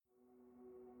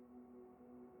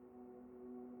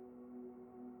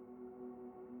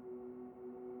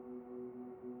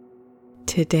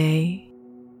Today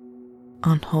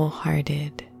on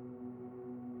Wholehearted,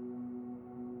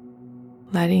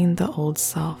 letting the old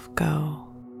self go.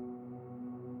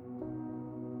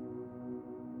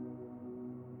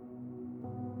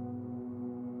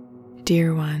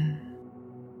 Dear one,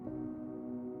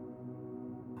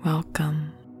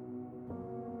 welcome.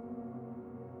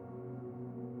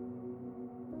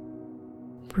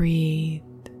 Breathe.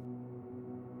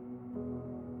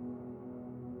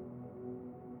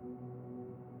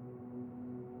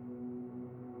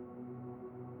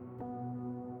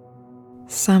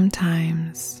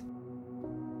 Sometimes,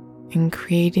 in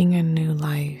creating a new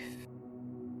life,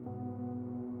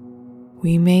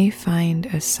 we may find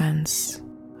a sense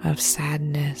of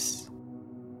sadness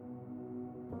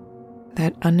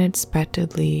that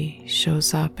unexpectedly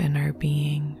shows up in our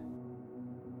being.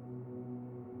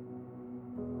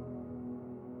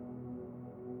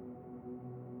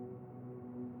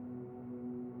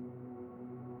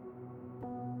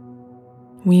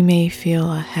 We may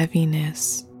feel a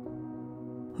heaviness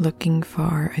looking for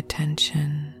our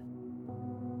attention.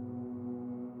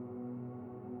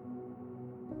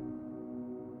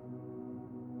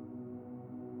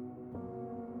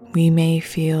 We may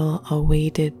feel a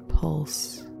weighted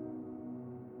pulse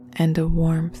and a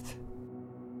warmth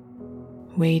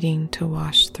waiting to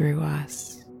wash through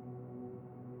us.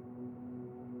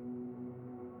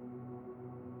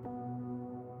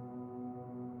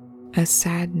 A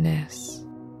sadness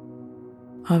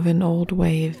of an old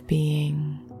way of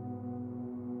being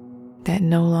that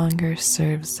no longer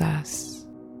serves us,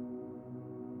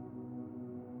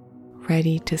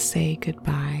 ready to say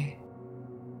goodbye.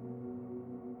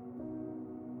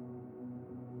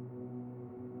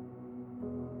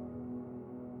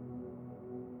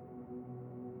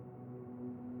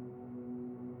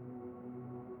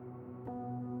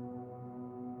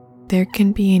 There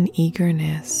can be an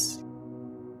eagerness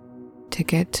to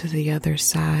get to the other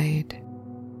side,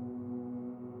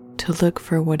 to look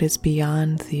for what is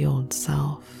beyond the old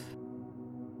self,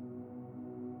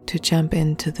 to jump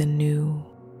into the new.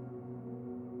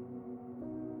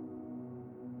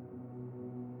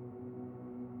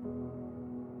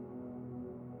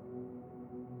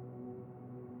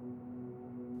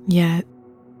 Yet,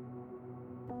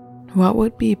 what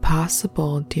would be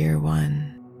possible, dear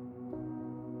one,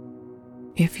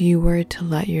 if you were to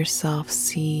let yourself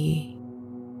see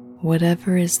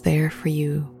whatever is there for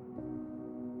you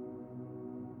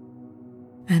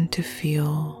and to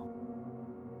feel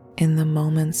in the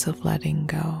moments of letting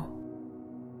go,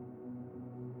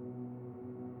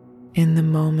 in the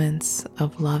moments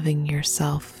of loving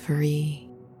yourself free?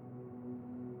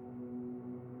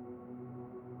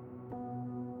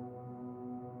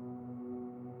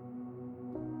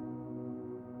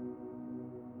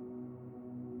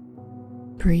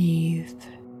 Breathe.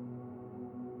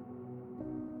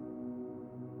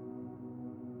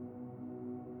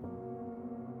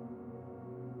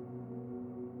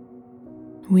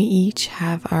 We each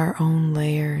have our own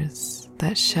layers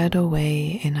that shed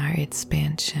away in our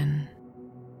expansion.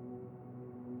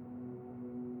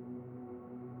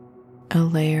 A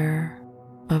layer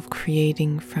of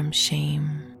creating from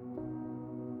shame.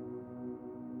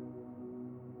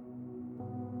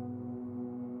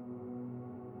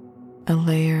 A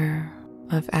layer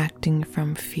of acting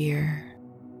from fear.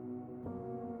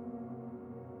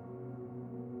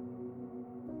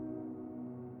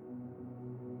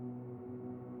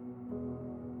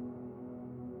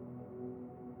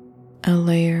 A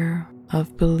layer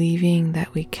of believing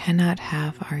that we cannot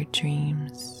have our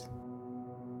dreams.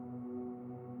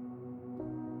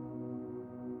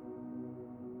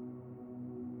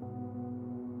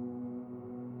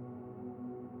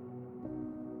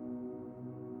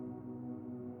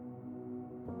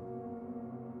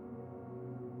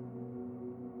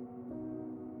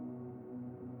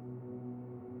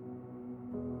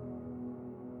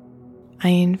 I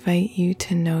invite you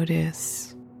to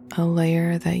notice a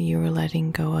layer that you are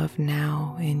letting go of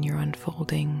now in your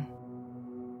unfolding.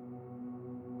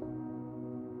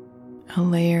 A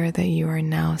layer that you are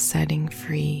now setting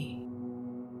free.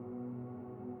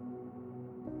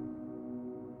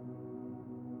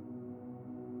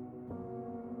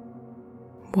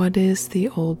 What is the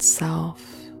old self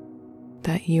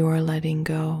that you are letting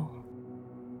go?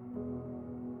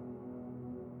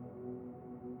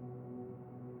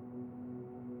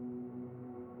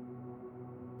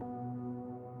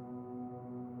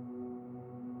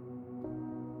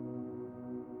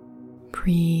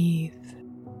 Breathe.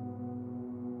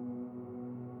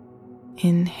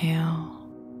 Inhale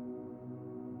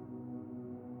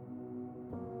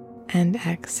and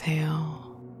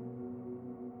exhale.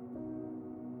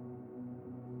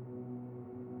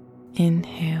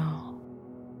 Inhale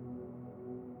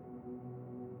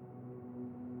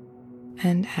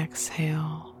and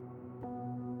exhale.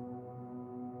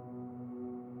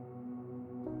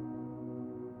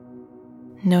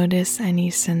 Notice any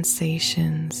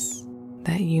sensations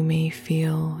that you may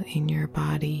feel in your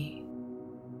body.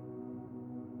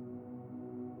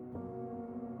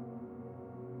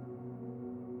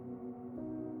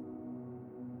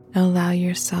 Allow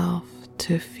yourself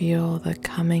to feel the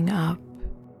coming up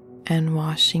and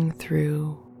washing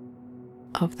through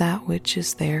of that which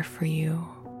is there for you.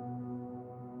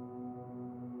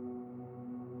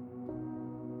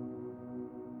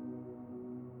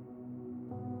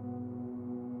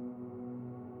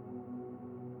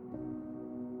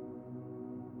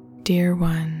 Dear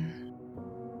one,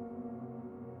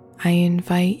 I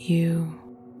invite you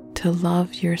to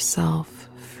love yourself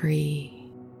free.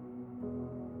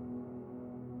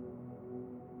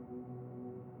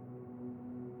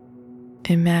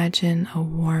 Imagine a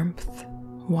warmth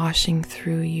washing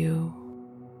through you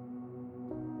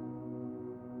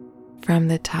from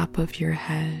the top of your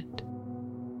head,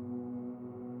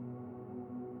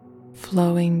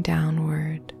 flowing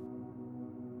downward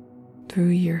through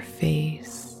your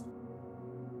face,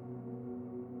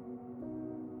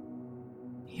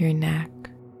 your neck,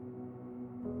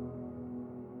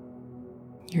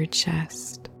 your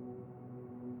chest,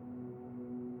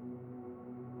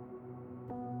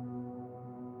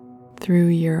 through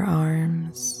your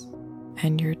arms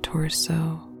and your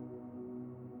torso,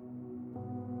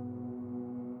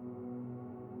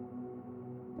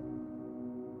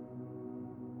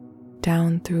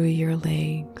 down through your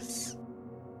legs,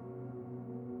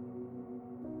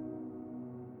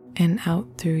 and out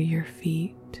through your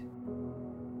feet.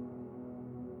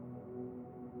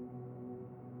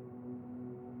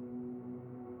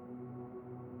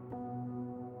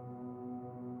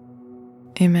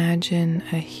 Imagine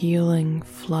a healing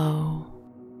flow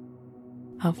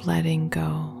of letting go.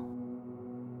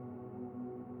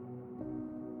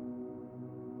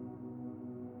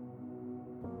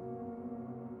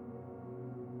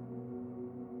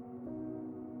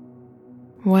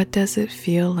 What does it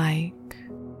feel like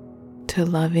to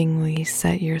lovingly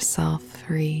set yourself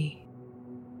free?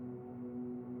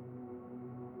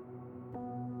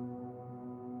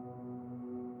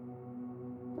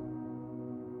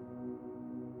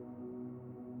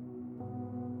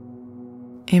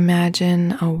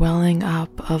 Imagine a welling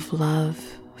up of love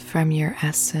from your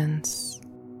essence,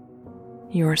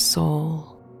 your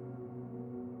soul.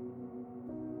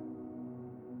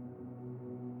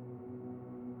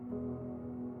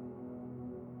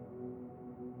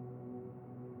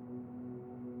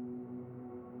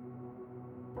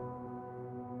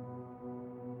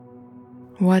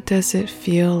 What does it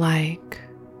feel like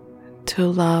to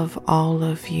love all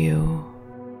of you?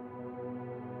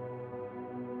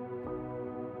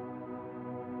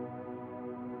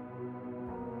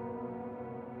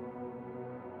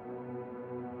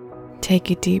 Take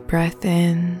a deep breath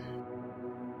in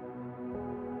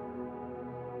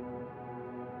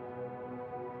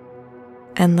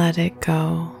and let it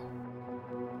go.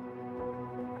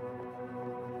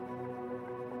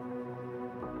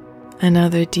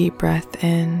 Another deep breath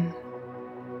in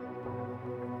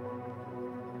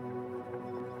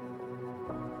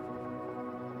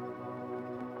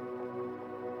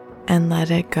and let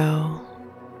it go.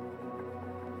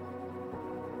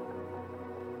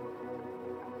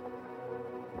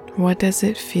 What does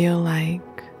it feel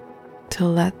like to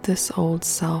let this old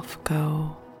self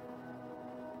go?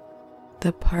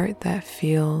 The part that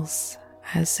feels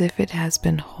as if it has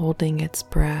been holding its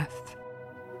breath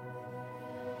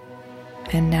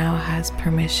and now has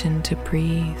permission to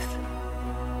breathe.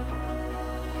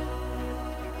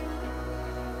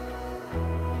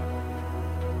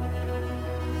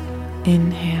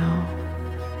 Inhale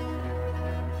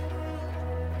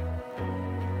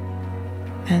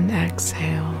and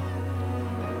exhale.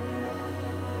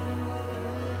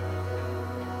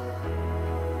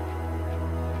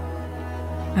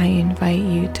 I invite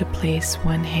you to place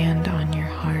one hand on your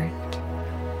heart,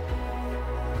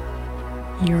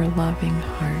 your loving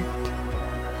heart.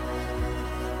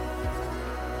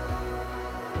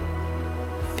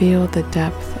 Feel the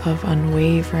depth of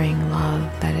unwavering love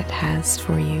that it has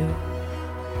for you.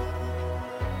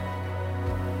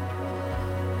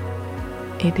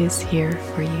 It is here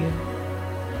for you.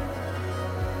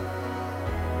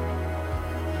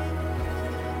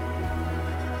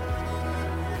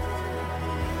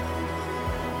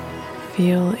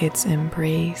 Feel its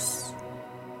embrace,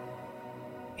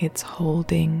 its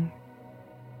holding,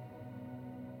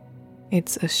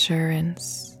 its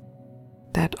assurance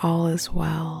that all is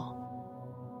well.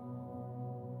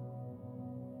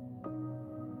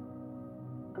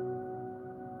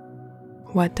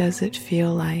 What does it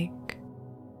feel like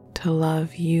to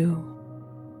love you?